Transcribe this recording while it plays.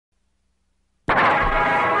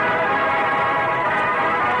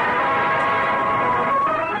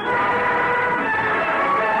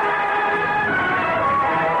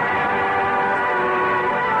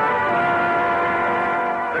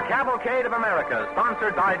America,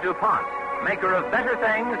 sponsored by DuPont, maker of better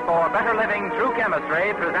things for better living through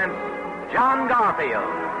chemistry, presents John Garfield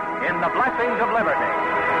in The Blessings of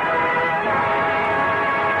Liberty.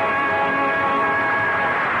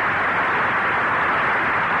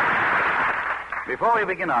 Before we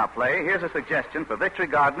begin our play, here's a suggestion for victory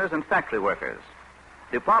gardeners and factory workers.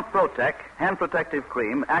 DuPont Protec hand protective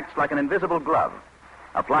cream acts like an invisible glove.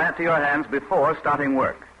 Apply it to your hands before starting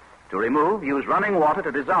work. To remove, use running water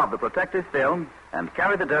to dissolve the protective film and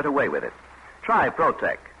carry the dirt away with it. Try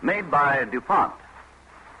Protec, made by DuPont.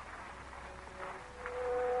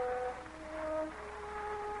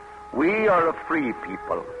 We are a free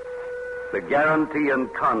people. The guarantee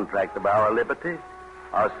and contract of our liberty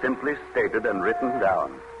are simply stated and written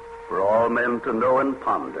down for all men to know and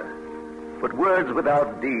ponder. But words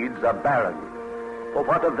without deeds are barren. For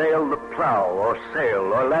what avail the plow or sail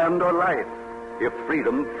or land or life if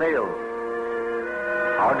freedom fails?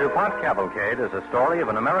 Our DuPont Cavalcade is a story of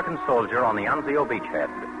an American soldier on the Anzio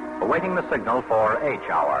beachhead, awaiting the signal for H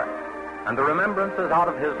hour, and the remembrances out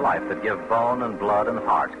of his life that give bone and blood and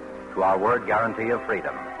heart to our word guarantee of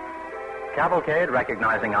freedom. Cavalcade,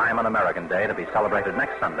 recognizing I Am an American Day to be celebrated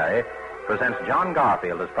next Sunday, presents John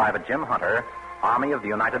Garfield as Private Jim Hunter, Army of the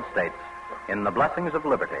United States, in The Blessings of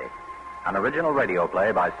Liberty, an original radio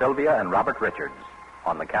play by Sylvia and Robert Richards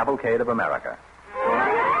on the Cavalcade of America.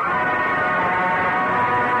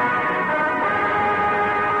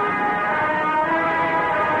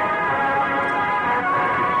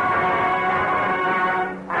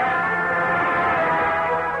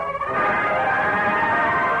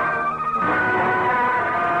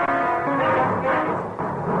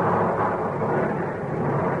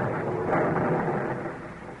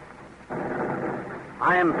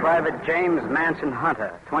 I am Private James Manson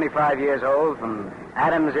Hunter, 25 years old, from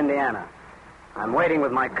Adams, Indiana. I'm waiting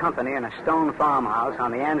with my company in a stone farmhouse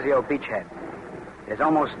on the Anzio beachhead. It is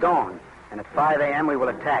almost dawn, and at 5 a.m. we will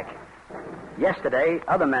attack. Yesterday,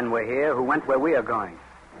 other men were here who went where we are going.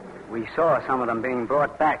 We saw some of them being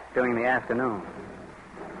brought back during the afternoon.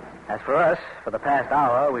 As for us, for the past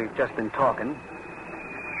hour, we've just been talking.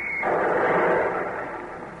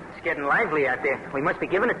 It's getting lively out there. We must be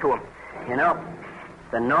giving it to them. You know,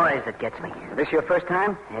 The noise that gets me. this your first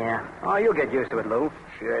time? Yeah. Oh, you'll get used to it, Lou.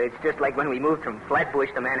 Sure, it's just like when we moved from Flatbush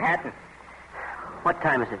to Manhattan. What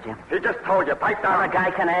time is it, Jim? He just told you. Pipe down. A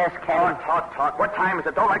guy can ask, can he? Talk. What time is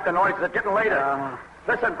it? Don't like the noise. It's getting later.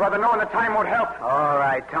 Listen, brother, knowing the time won't help. All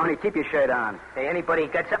right, Tony, keep your shirt on. Hey, anybody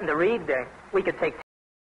got something to read? We could take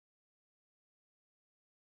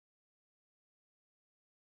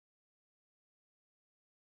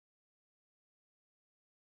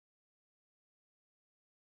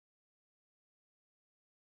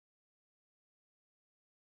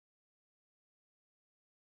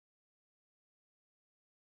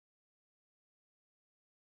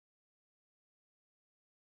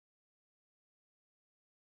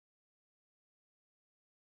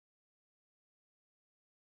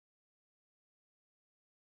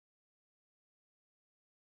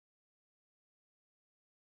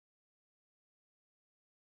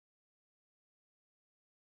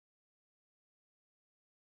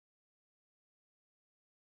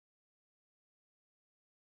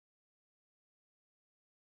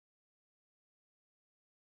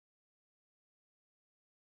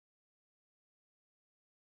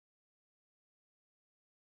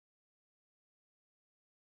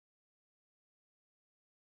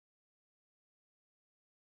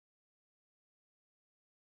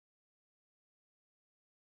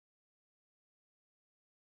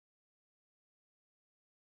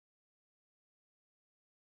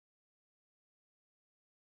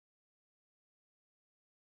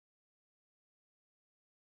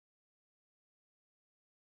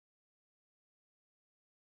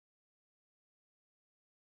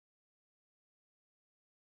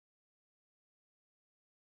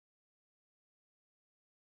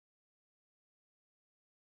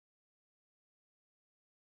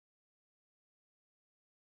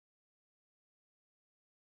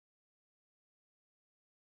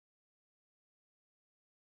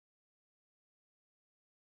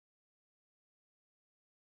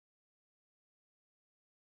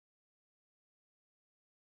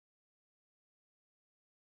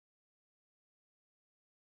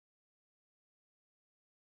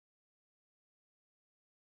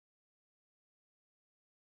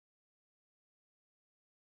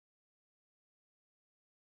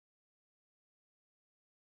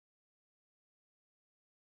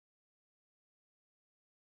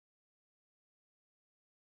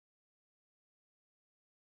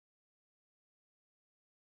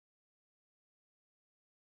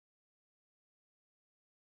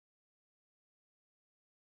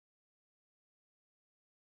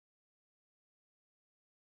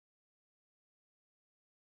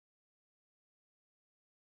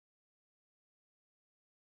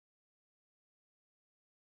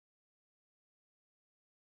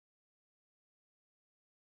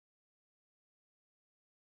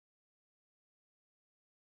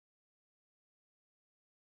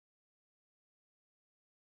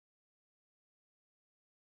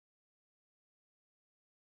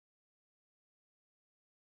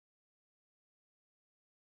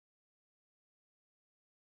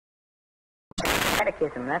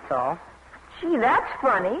catechism, that's all. Gee, that's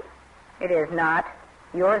funny. It is not.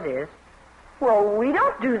 Yours is. Well, we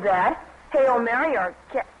don't do that. Hail Mary or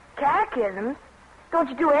catechisms. Don't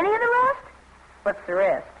you do any of the rest? What's the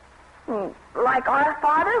rest? Like Our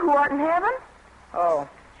Father who art in heaven? Oh,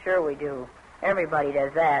 sure we do. Everybody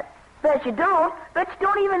does that. Bet you don't. Bet you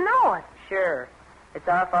don't even know it. Sure. It's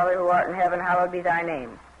Our Father who art in heaven, hallowed be thy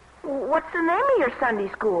name. What's the name of your Sunday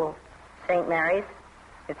school? St. Mary's.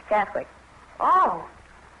 It's Catholic. Oh.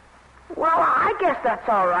 Well, I guess that's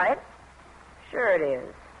all right. Sure it is.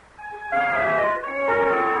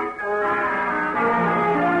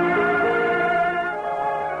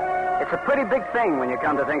 It's a pretty big thing when you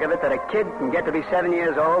come to think of it that a kid can get to be 7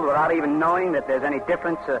 years old without even knowing that there's any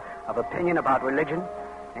difference of opinion about religion.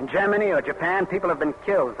 In Germany or Japan, people have been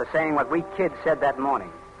killed for saying what we kids said that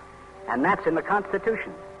morning. And that's in the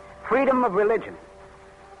Constitution. Freedom of religion.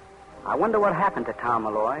 I wonder what happened to Tom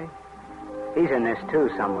Malloy. He's in this, too,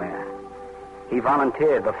 somewhere. He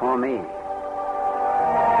volunteered before me.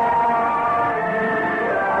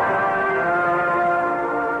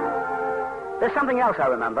 There's something else I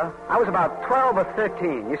remember. I was about 12 or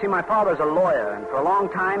 13. You see, my father's a lawyer, and for a long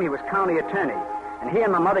time he was county attorney. And he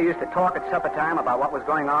and my mother used to talk at supper time about what was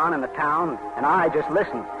going on in the town, and I just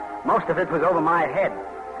listened. Most of it was over my head.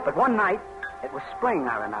 But one night, it was spring,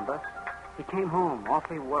 I remember, he came home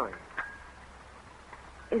awfully worried.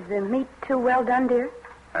 Is the meat too well done, dear?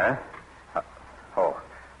 Huh? No.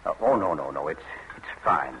 It's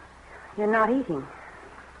fine. You're not eating.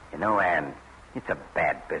 You know, Anne, it's a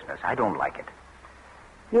bad business. I don't like it.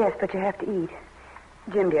 Yes, but you have to eat.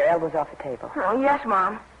 Jim, dear, elbows off the table. Oh, yes,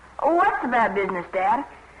 Mom. Oh, what's the bad business, Dad?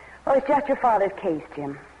 Oh, it's just your father's case,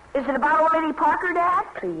 Jim. Is it about old Lady Parker, Dad?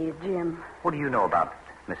 Please, Jim. What do you know about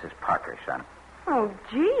Mrs. Parker, son? Oh,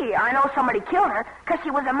 gee, I know somebody killed her because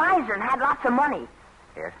she was a miser and had lots of money.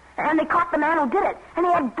 Yes? And they caught the man who did it, and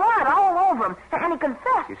he had blood all over him, and he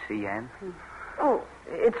confessed. You see, Anne? Oh,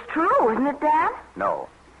 it's true, isn't it, Dad? No,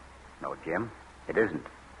 Jim, it isn't.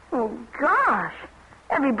 Oh, gosh.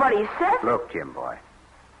 Everybody says... Look, Jim, boy,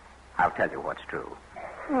 I'll tell you what's true.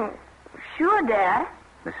 Sure, Dad.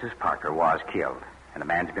 Mrs. Parker was killed, and a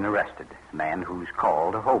man's been arrested. A man who's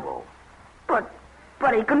called a hobo. But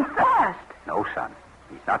he confessed. No, son,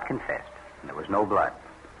 he's not confessed, and there was no blood.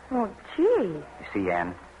 Oh, gee. You see,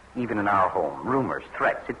 Anne, even in our home, rumors,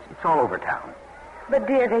 threats, it's all over town. But,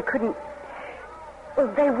 dear, they couldn't... Well,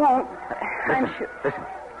 they won't. I'm sure... Listen.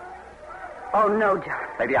 Oh, no, John.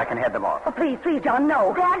 Maybe I can head them off. Oh, please, John,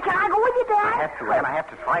 no. Dad, can I go with you, Dad? I have to, Anne. I have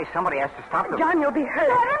to try. Somebody has to stop them. John, you'll be hurt.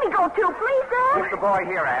 Dad, let me go, too, please, Dad. Keep the boy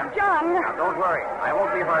here, Anne. John. Now, don't worry. I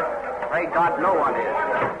won't be hurt. Pray God no one is.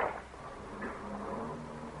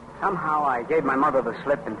 Somehow I gave my mother the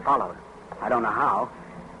slip and followed. I don't know how,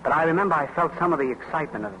 but I remember I felt some of the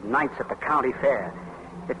excitement of nights at the county fair.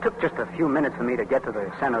 It took just a few minutes for me to get to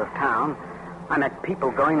the center of town. I met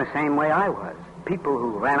people going the same way I was. People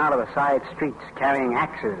who ran out of the side streets carrying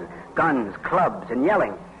axes, guns, clubs, and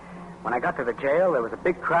yelling. When I got to the jail, there was a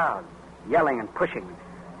big crowd, yelling and pushing.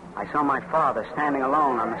 I saw my father standing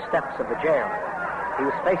alone on the steps of the jail. He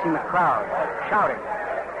was facing the crowd, shouting,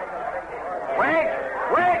 "Wait!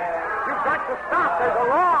 You've got to stop! There's a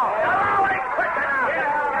law!"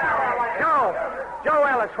 Joe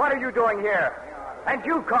Ellis, what are you doing here? And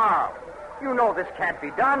you, Carl. You know this can't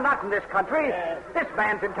be done, not in this country. This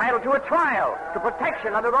man's entitled to a trial, to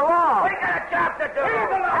protection under the law. We got a job to do.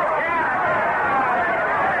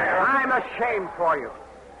 I'm ashamed for you,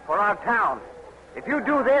 for our town. If you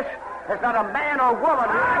do this, there's not a man or woman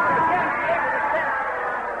who...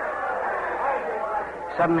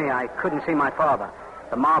 Suddenly, I couldn't see my father.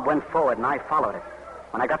 The mob went forward, and I followed it.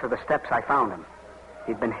 When I got to the steps, I found him.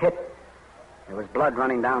 He'd been hit. There was blood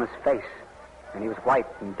running down his face, and he was white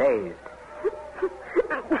and dazed.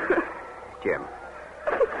 Jim,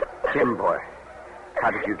 boy,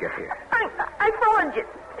 how did you get here? I followed you.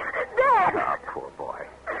 Dad! Oh, poor boy.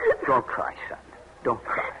 Don't cry, son. Don't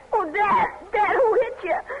cry. Oh, Dad, who hit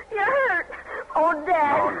you? You're hurt. Oh,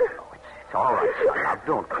 Dad. No, it's all right, son. Now,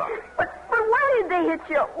 don't cry. But why did they hit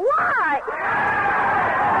you? Why?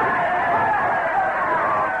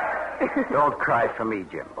 No, don't cry for me,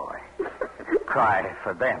 Jim, boy. Cry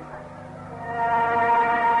for them.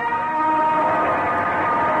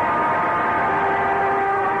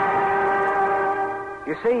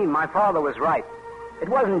 You see, my father was right. It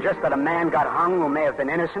wasn't just that a man got hung who may have been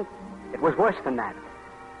innocent. It was worse than that.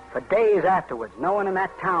 For days afterwards, no one in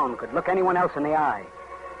that town could look anyone else in the eye.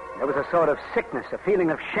 There was a sort of sickness, a feeling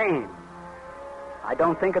of shame. I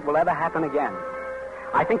don't think it will ever happen again.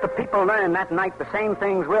 I think the people learned that night the same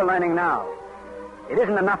things we're learning now. It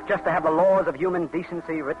isn't enough just to have the laws of human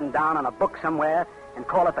decency written down on a book somewhere and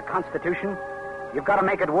call it the Constitution. You've got to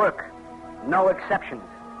make it work. No exceptions.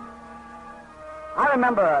 I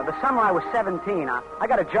remember the summer I was 17, I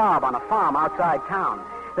got a job on a farm outside town.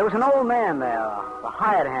 There was an old man there, a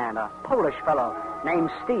hired hand, a Polish fellow named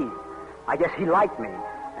Steve. I guess he liked me,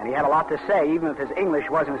 and he had a lot to say, even if his English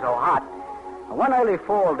wasn't so hot. One early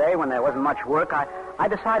fall day, when there wasn't much work, I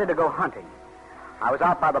decided to go hunting. I was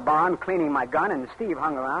out by the barn cleaning my gun, and Steve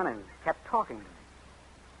hung around and kept talking to me.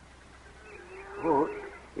 Oh,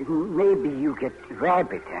 maybe you get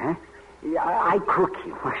rabbit, huh? I cook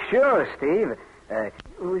you. Well, sure, Steve.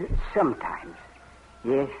 Sometimes.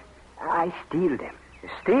 Yes, I steal them. You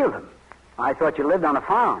steal them? I thought you lived on a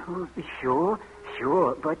farm. Oh,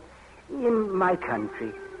 sure. But in my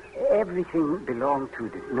country, everything belonged to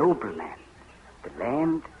the nobleman. The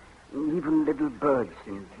land, even little birds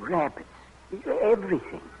and rabbits.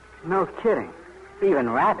 Everything. No kidding. Even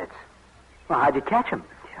rabbits. Well, how'd you catch them?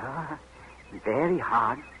 Very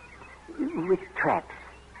hard. With traps.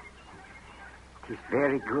 It is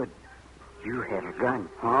very good. You have a gun.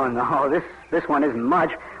 Oh, no, this one isn't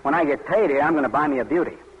much. When I get paid here, I'm going to buy me a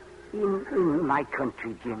beauty. In my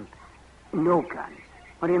country, Jim, no guns.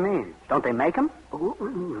 What do you mean? Don't they make them? Oh,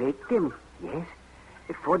 make them, yes.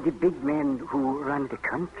 For the big men who run the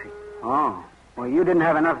country. Oh, well, you didn't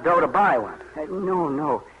have enough dough to buy one.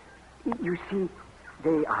 No. You see,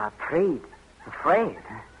 they are afraid. Afraid?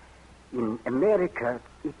 In America,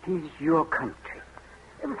 it is your country.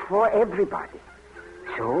 For everybody.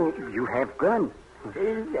 So you have guns.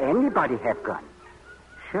 Anybody have guns.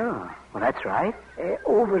 Sure. Well, that's right.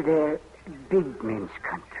 Over there, big men's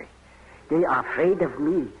country. They are afraid of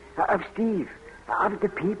me, of Steve, of the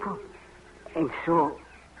people. And so,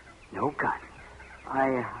 no guns.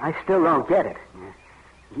 I still don't get it.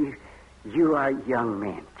 You are a young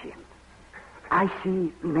man, Jim. I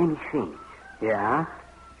see many things. Yeah?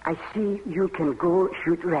 I see you can go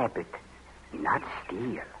shoot rabbit, not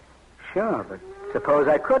steal. Sure, but suppose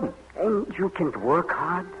I couldn't. And you can work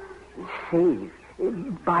hard, save,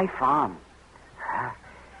 buy farm.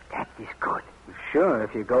 That is good. Sure,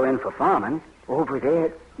 if you go in for farming. Over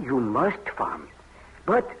there, you must farm.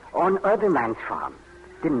 But on other man's farm,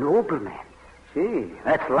 the nobleman. Gee,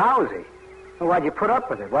 that's lousy. Well, why'd you put up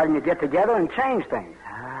with it? Why didn't you get together and change things?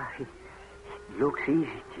 It looks easy,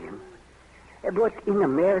 Jim. But in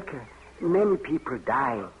America, many people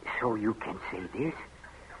die so you can say this.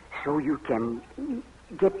 So you can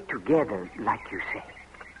get together, like you say.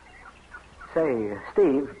 Say,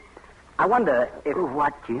 Steve, I wonder if...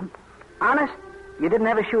 What, Jim? Honest? You didn't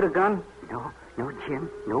ever shoot a gun? No, Jim.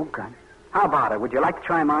 No gun. How about it? Would you like to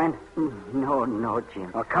try mine? No,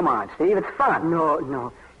 Jim. Oh, come on, Steve. It's fun.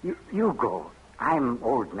 No. You go. I'm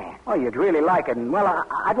old man. Oh, you'd really like it. And, well,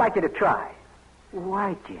 I'd like you to try.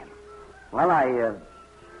 Why, Jim? Well,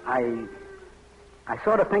 I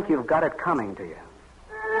sort of think you've got it coming to you.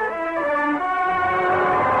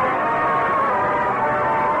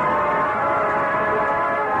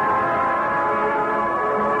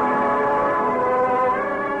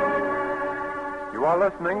 You are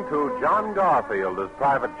listening to John Garfield as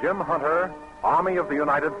Private Jim Hunter, Army of the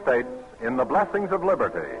United States, in The Blessings of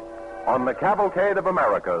Liberty, on the Cavalcade of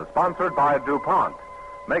America, sponsored by DuPont,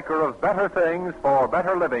 maker of better things for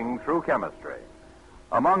better living through chemistry.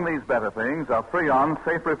 Among these better things are Freon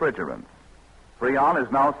safe refrigerants. Freon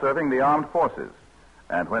is now serving the armed forces,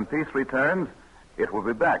 and when peace returns, it will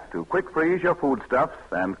be back to quick freeze your foodstuffs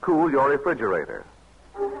and cool your refrigerator.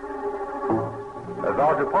 As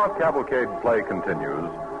our DuPont Cavalcade play continues,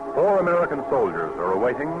 4 American soldiers are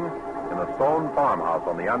awaiting in a stone farmhouse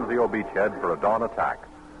on the Anzio beachhead for a dawn attack.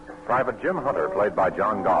 Private Jim Hunter, played by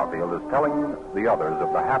John Garfield, is telling the others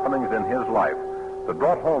of the happenings in his life that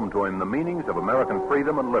brought home to him the meanings of American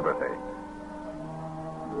freedom and liberty.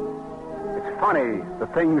 It's funny, the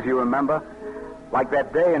things you remember. Like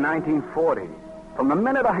that day in 1940. From the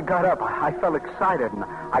minute I got up, I felt excited, and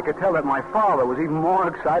I could tell that my father was even more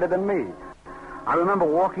excited than me. I remember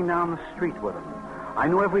walking down the street with him. I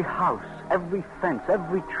knew every house, every fence,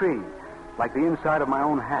 every tree, like the inside of my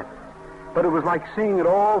own hat. But it was like seeing it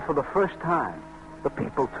all for the first time. The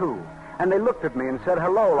people, too. And they looked at me and said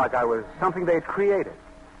hello like I was something they'd created.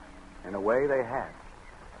 In a way, they had.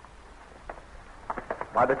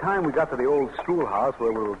 By the time we got to the old schoolhouse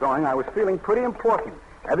where we were going, I was feeling pretty important.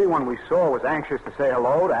 Everyone we saw was anxious to say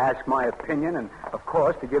hello, to ask my opinion, and, of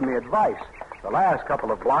course, to give me advice. The last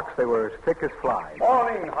couple of blocks, they were as thick as flies.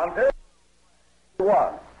 Morning, Hunter.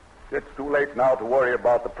 It's too late now to worry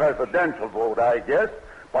about the presidential vote, I guess.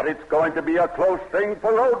 But it's going to be a close thing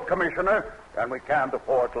for road commissioner, and we can't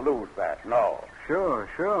afford to lose that, no. Sure,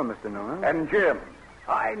 Mr. Noonan. And Jim,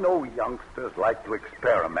 I know youngsters like to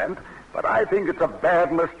experiment, but I think it's a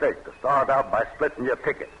bad mistake to start out by splitting your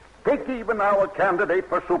ticket. Take even our candidate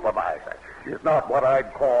for supervisor. He's not what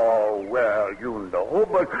I'd call, well, you know,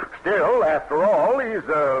 but still, after all, he's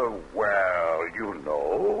well, you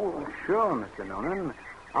know. Sure, Mr. Noonan.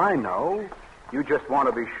 I know. You just want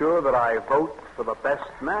to be sure that I vote for the best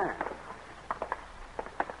man.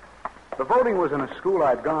 The voting was in a school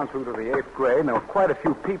I'd gone through to the 8th grade, and there were quite a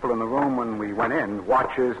few people in the room when we went in,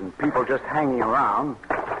 watchers and people just hanging around.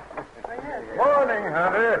 Morning,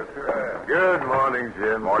 Hunter. Good morning,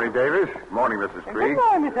 Jim. Morning, Davis. Morning, Mrs. Creed. Good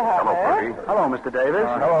morning, Mr. Hunter. Hello, Pretty. Hello, Mr. Davis.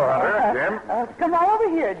 Hello, Hunter. Jim. Come on over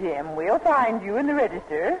here, Jim. We'll find you in the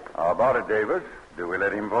register. How about it, Davis? Do we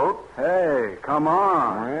let him vote? Hey, come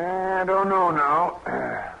on. I don't know now.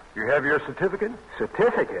 You have your certificate?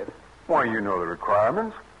 Certificate? Why, you know the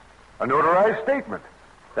requirements. A notarized statement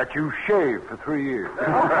that you shaved for 3 years. Well,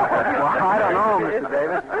 I don't know, Mr.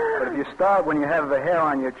 Davis. But if you start when you have the hair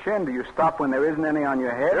on your chin, do you stop when there isn't any on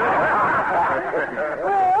your head?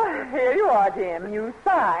 Well, here you are, Jim. You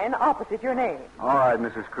sign opposite your name. All right,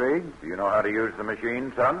 Mrs. Krieg. Do you know how to use the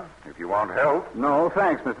machine, son? If you want help. No,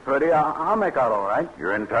 thanks, Mr. Purdy. I'll make out all right.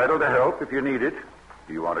 You're entitled to help if you need it.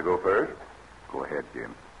 Do you want to go first? Go ahead,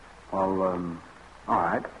 Jim. Well, all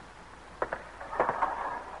right.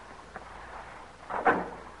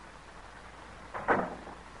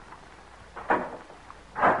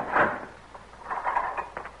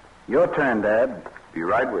 Your turn, Dad. Be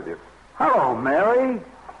right with you. Hello, Mary.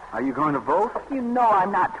 Are you going to vote? You know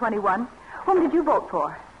I'm not 21. Whom did you vote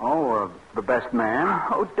for? Oh, the best man.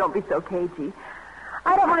 Oh, don't be so cagey.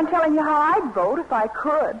 I don't mind telling you how I'd vote if I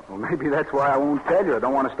could. Well, maybe that's why I won't tell you. I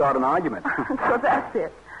don't want to start an argument. So that's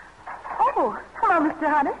it. Oh, hello, Mr.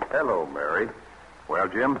 Hunter. Hello, Mary. Well,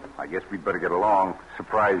 Jim, I guess we'd better get along.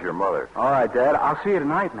 Surprise your mother. All right, Dad. I'll see you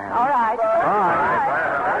tonight, man. All right. All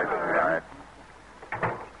right.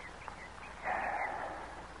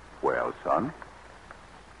 Well, son.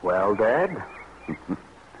 Well, Dad?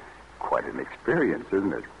 Quite an experience,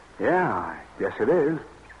 isn't it? Yeah, I guess it is.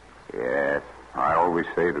 Yes. I always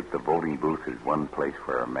say that the voting booth is one place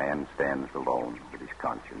where a man stands alone with his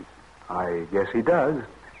conscience. I guess he does.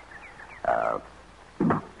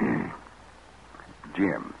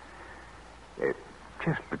 Jim,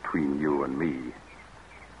 just between you and me,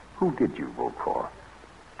 who did you vote for?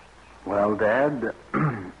 Well, Dad,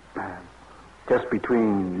 just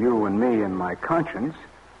between you and me and my conscience,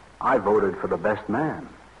 I voted for the best man.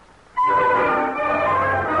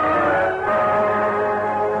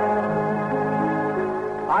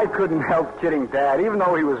 I couldn't help kidding Dad, even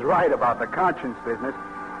though he was right about the conscience business.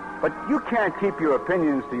 But you can't keep your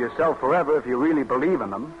opinions to yourself forever if you really believe in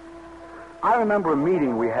them. I remember a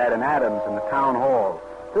meeting we had in Adams in the town hall.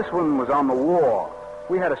 This one was on the war.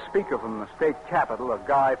 We had a speaker from the state capitol, a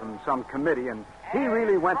guy from some committee, and he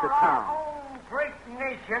really went to town. Our own great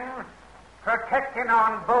nation, protected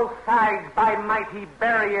on both sides by mighty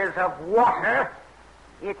barriers of water,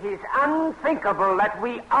 it is unthinkable that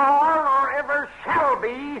we are or ever shall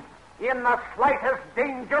be in the slightest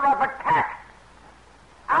danger of attack.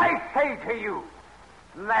 I say to you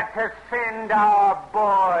that to send our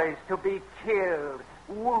boys to be killed,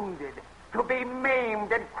 wounded, to be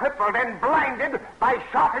maimed and crippled and blinded by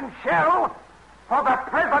shot and shell for the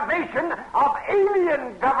preservation of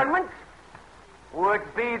alien governments would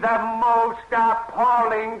be the most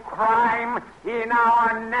appalling crime in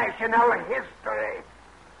our national history.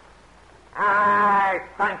 I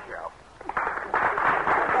thank you.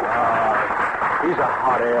 He's a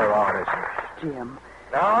hot air artist. Jim.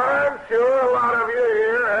 Now, I'm sure a lot of you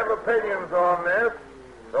here have opinions on this,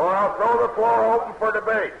 so I'll throw the floor open for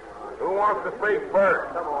debate. Who wants to speak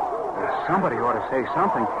first? Well, somebody ought to say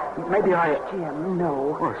something. Maybe Jim,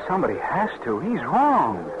 no. Well, somebody has to. He's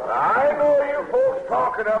wrong. I know you folks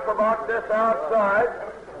talking up about this outside.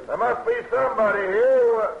 There must be somebody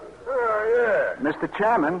here who... yeah. Mr.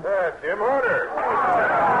 Chairman. Jim Hunter.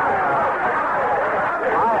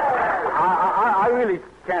 I really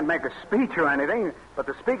can't make a speech or anything, but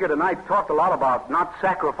the speaker tonight talked a lot about not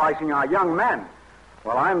sacrificing our young men.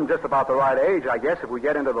 Well, I'm just about the right age, I guess, if we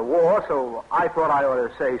get into the war, so I thought I ought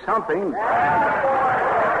to say something.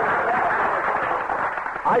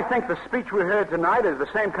 I think the speech we heard tonight is the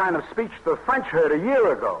same kind of speech the French heard a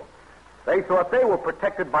year ago. They thought they were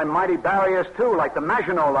protected by mighty barriers, too, like the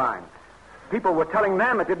Maginot Line. People were telling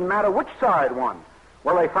them it didn't matter which side won.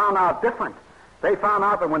 Well, they found out different. They found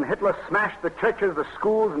out that when Hitler smashed the churches, the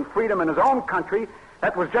schools, and freedom in his own country,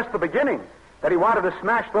 that was just the beginning, that he wanted to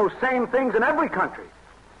smash those same things in every country.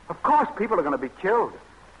 Of course, people are going to be killed.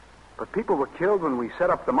 But people were killed when we set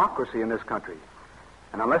up democracy in this country.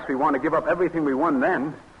 And unless we want to give up everything we won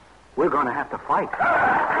then, we're going to have to fight.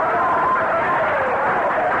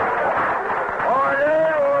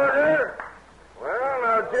 Order! Well,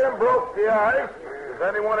 now, Jim broke the ice. Does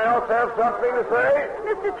anyone else have something to say?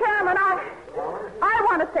 Mr. Chairman, I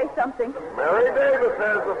want to say something. Mary Davis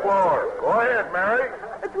has the floor. Go ahead, Mary.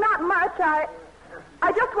 It's not much. I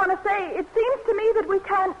just want to say, it seems to me that we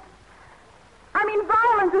can't...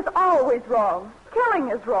 violence is always wrong. Killing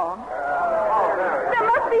is wrong. There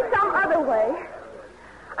must be some other way.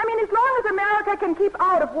 As long as America can keep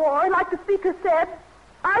out of war, like the Speaker said,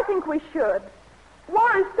 I think we should.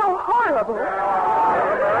 War is so horrible.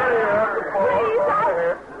 Please,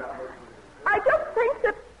 I just think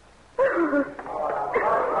that...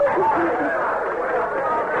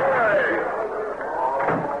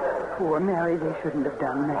 Poor Mary, they shouldn't have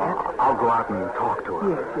done that. I'll go out and talk to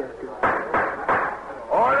her. Yes.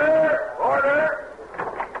 Order!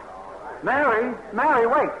 Mary,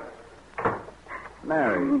 wait.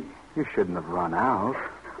 Mary, you shouldn't have run out.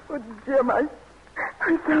 Oh, Jim, I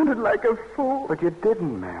sounded like a fool. But you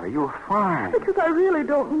didn't, Mary. You were fine. Because I really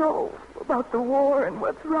don't know about the war and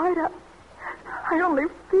what's right. I only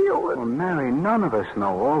feel that... Well, Mary, none of us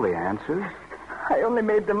know all the answers. I only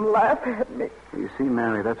made them laugh at me. You see,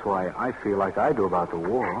 Mary, that's why I feel like I do about the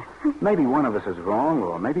war. Maybe one of us is wrong,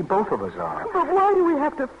 or maybe both of us are. But why do we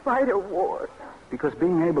have to fight a war? Because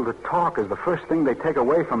being able to talk is the first thing they take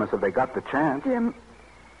away from us if they got the chance. Jim,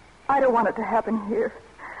 I don't want it to happen here.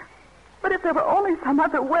 But if there were only some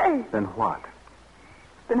other way... Then what?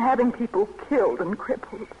 Than having people killed and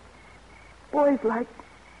crippled. Boys like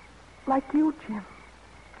you, Jim.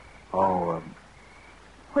 Oh,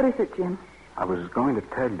 What is it, Jim? I was going to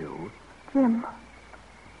tell you. Jim.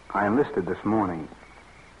 I enlisted this morning.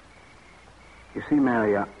 You see,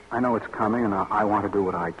 Mary, I know it's coming, and I want to do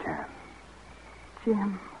what I can.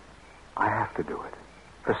 Jim. I have to do it.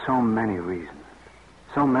 For so many reasons.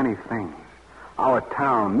 So many things. Our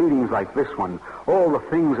town, meetings like this one, all the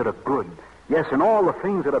things that are good. Yes, and all the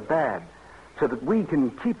things that are bad. So that we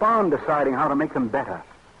can keep on deciding how to make them better.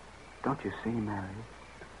 Don't you see, Mary?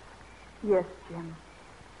 Yes, Jim.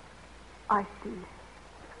 I see.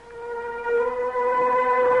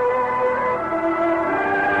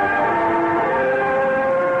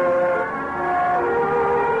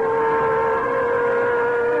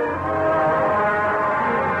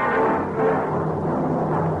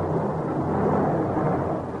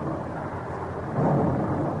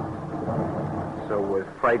 So we're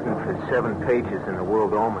fighting for 7 pages in the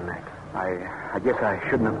World Almanac. I guess I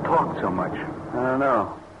shouldn't have talked so much. I don't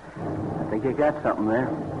know. I think you got something there.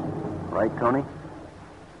 Right, Tony?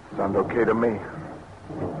 Sounds okay to me.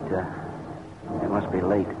 It must be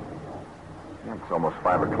late. It's almost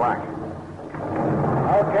 5 o'clock.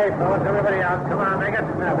 Okay, fellas, everybody out. Come on, make it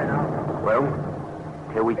snappy now. Well,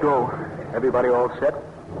 here we go. Everybody all set?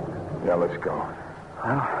 Yeah, let's go.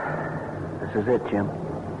 Well, this is it, Jim.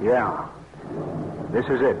 Yeah. This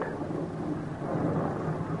is it.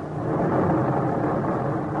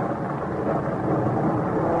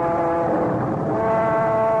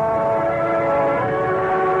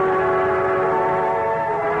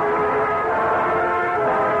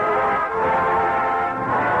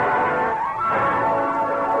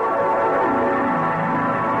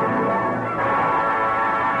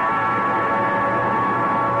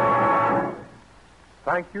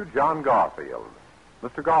 Thank you, John Garfield.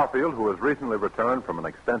 Mr. Garfield, who has recently returned from an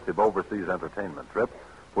extensive overseas entertainment trip,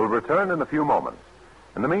 will return in a few moments.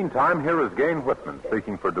 In the meantime, here is Gain Whitman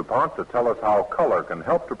speaking for DuPont to tell us how color can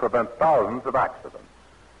help to prevent thousands of accidents.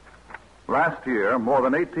 Last year, more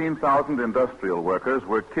than 18,000 industrial workers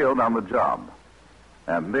were killed on the job,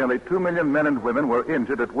 and nearly 2 million men and women were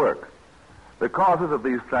injured at work. The causes of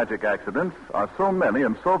these tragic accidents are so many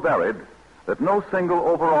and so varied that no single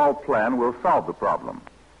overall plan will solve the problem.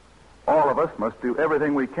 All of us must do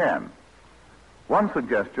everything we can. One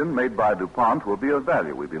suggestion made by DuPont will be of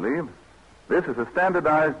value, we believe. This is a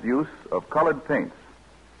standardized use of colored paints,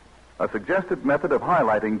 a suggested method of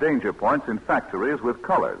highlighting danger points in factories with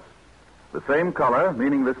colors. The same color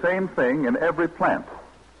meaning the same thing in every plant.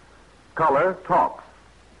 Color talks.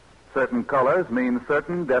 Certain colors mean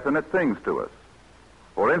certain definite things to us.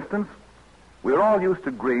 For instance, we're all used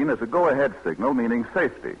to green as a go-ahead signal meaning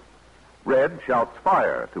safety. Red shouts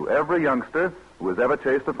fire to every youngster who has ever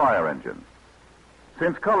chased a fire engine.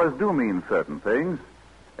 Since colors do mean certain things,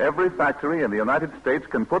 every factory in the United States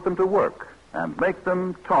can put them to work and make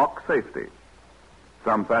them talk safety.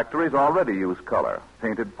 Some factories already use color,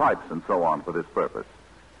 painted pipes and so on for this purpose.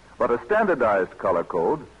 But a standardized color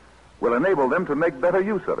code will enable them to make better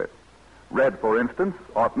use of it. Red, for instance,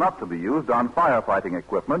 ought not to be used on firefighting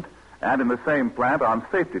equipment and in the same plant on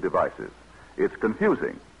safety devices. It's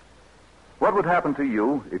confusing. What would happen to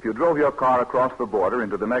you if you drove your car across the border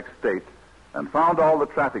into the next state and found all the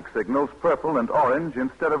traffic signals purple and orange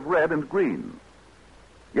instead of red and green?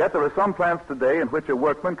 Yet there are some plants today in which a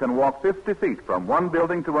workman can walk 50 feet from one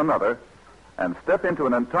building to another and step into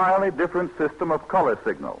an entirely different system of color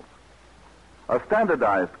signals. A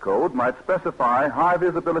standardized code might specify high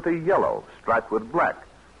visibility yellow striped with black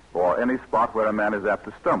for any spot where a man is apt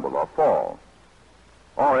to stumble or fall.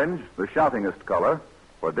 Orange, the shoutingest color,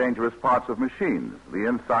 for dangerous parts of machines, the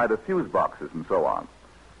inside of fuse boxes and so on.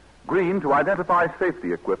 Green to identify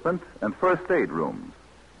safety equipment and first aid rooms.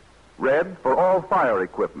 Red for all fire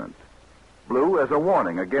equipment. Blue as a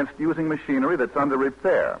warning against using machinery that's under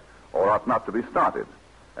repair or ought not to be started.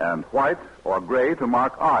 And white or gray to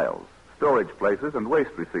mark aisles, storage places, and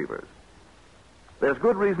waste receivers. There's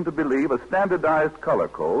good reason to believe a standardized color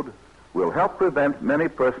code will help prevent many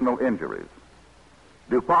personal injuries.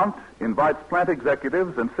 DuPont invites plant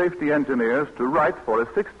executives and safety engineers to write for a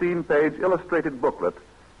 16-page illustrated booklet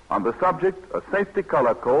on the subject, A Safety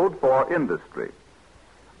Color Code for Industry.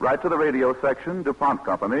 Write to the radio section, DuPont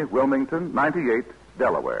Company, Wilmington, 98,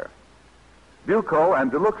 Delaware. Buco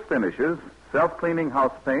and Deluxe finishes, self-cleaning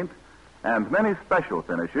house paint, and many special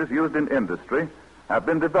finishes used in industry have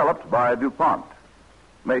been developed by DuPont,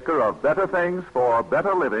 maker of better things for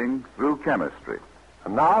better living through chemistry.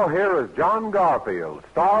 And now here is John Garfield,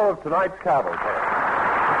 star of tonight's Cavalcade.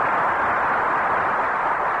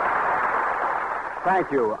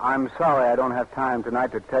 Thank you. I'm sorry I don't have time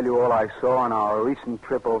tonight to tell you all I saw on our recent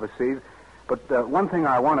trip overseas. But one thing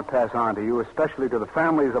I want to pass on to you, especially to the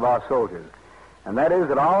families of our soldiers, and that is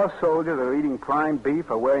that our soldiers are eating prime beef,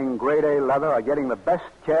 are wearing grade A leather, are getting the best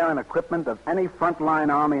care and equipment of any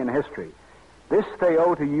frontline army in history. This they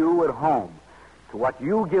owe to you at home, to what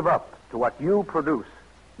you give up, to what you produce.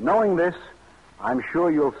 Knowing this, I'm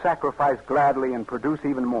sure you'll sacrifice gladly and produce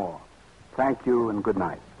even more. Thank you and good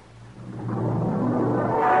night.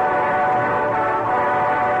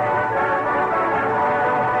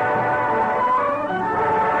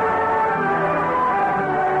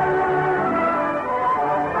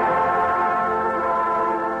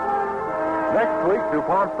 Next week,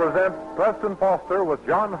 DuPont presents Preston Foster with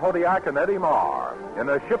John Hodiak and Eddie Marr in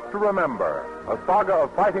A Ship to Remember, a saga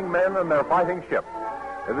of fighting men and their fighting ships.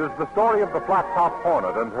 It is the story of the flat-top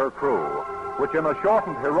Hornet and her crew, which in a short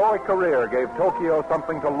and heroic career gave Tokyo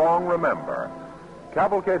something to long remember.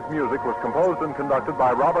 Cavalcade's music was composed and conducted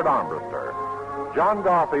by Robert Armbruster. John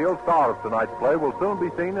Garfield, star of tonight's play, will soon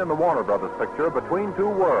be seen in the Warner Brothers picture Between Two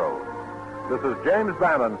Worlds. This is James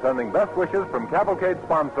Bannon sending best wishes from Cavalcade's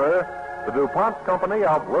sponsor, the DuPont Company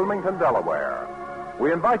of Wilmington, Delaware.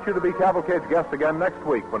 We invite you to be Cavalcade's guest again next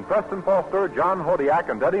week when Preston Foster, John Hodiak,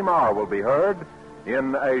 and Eddie Marr will be heard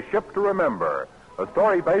in A Ship to Remember, a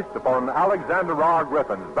story based upon Alexander R.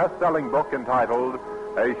 Griffin's best-selling book entitled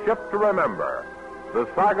A Ship to Remember, The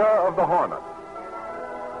Saga of the Hornet.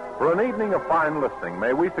 For an evening of fine listening,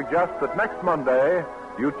 may we suggest that next Monday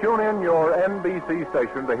you tune in your NBC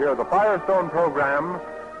station to hear the Firestone program,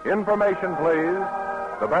 Information Please,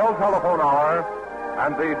 the Bell Telephone Hour,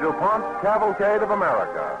 and the DuPont Cavalcade of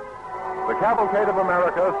America. The Cavalcade of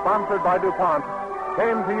America, sponsored by DuPont,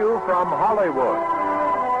 came to you from Hollywood.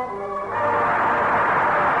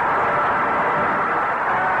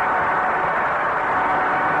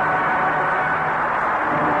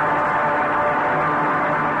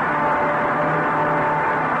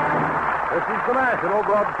 This is the National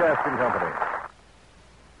Broadcasting Company.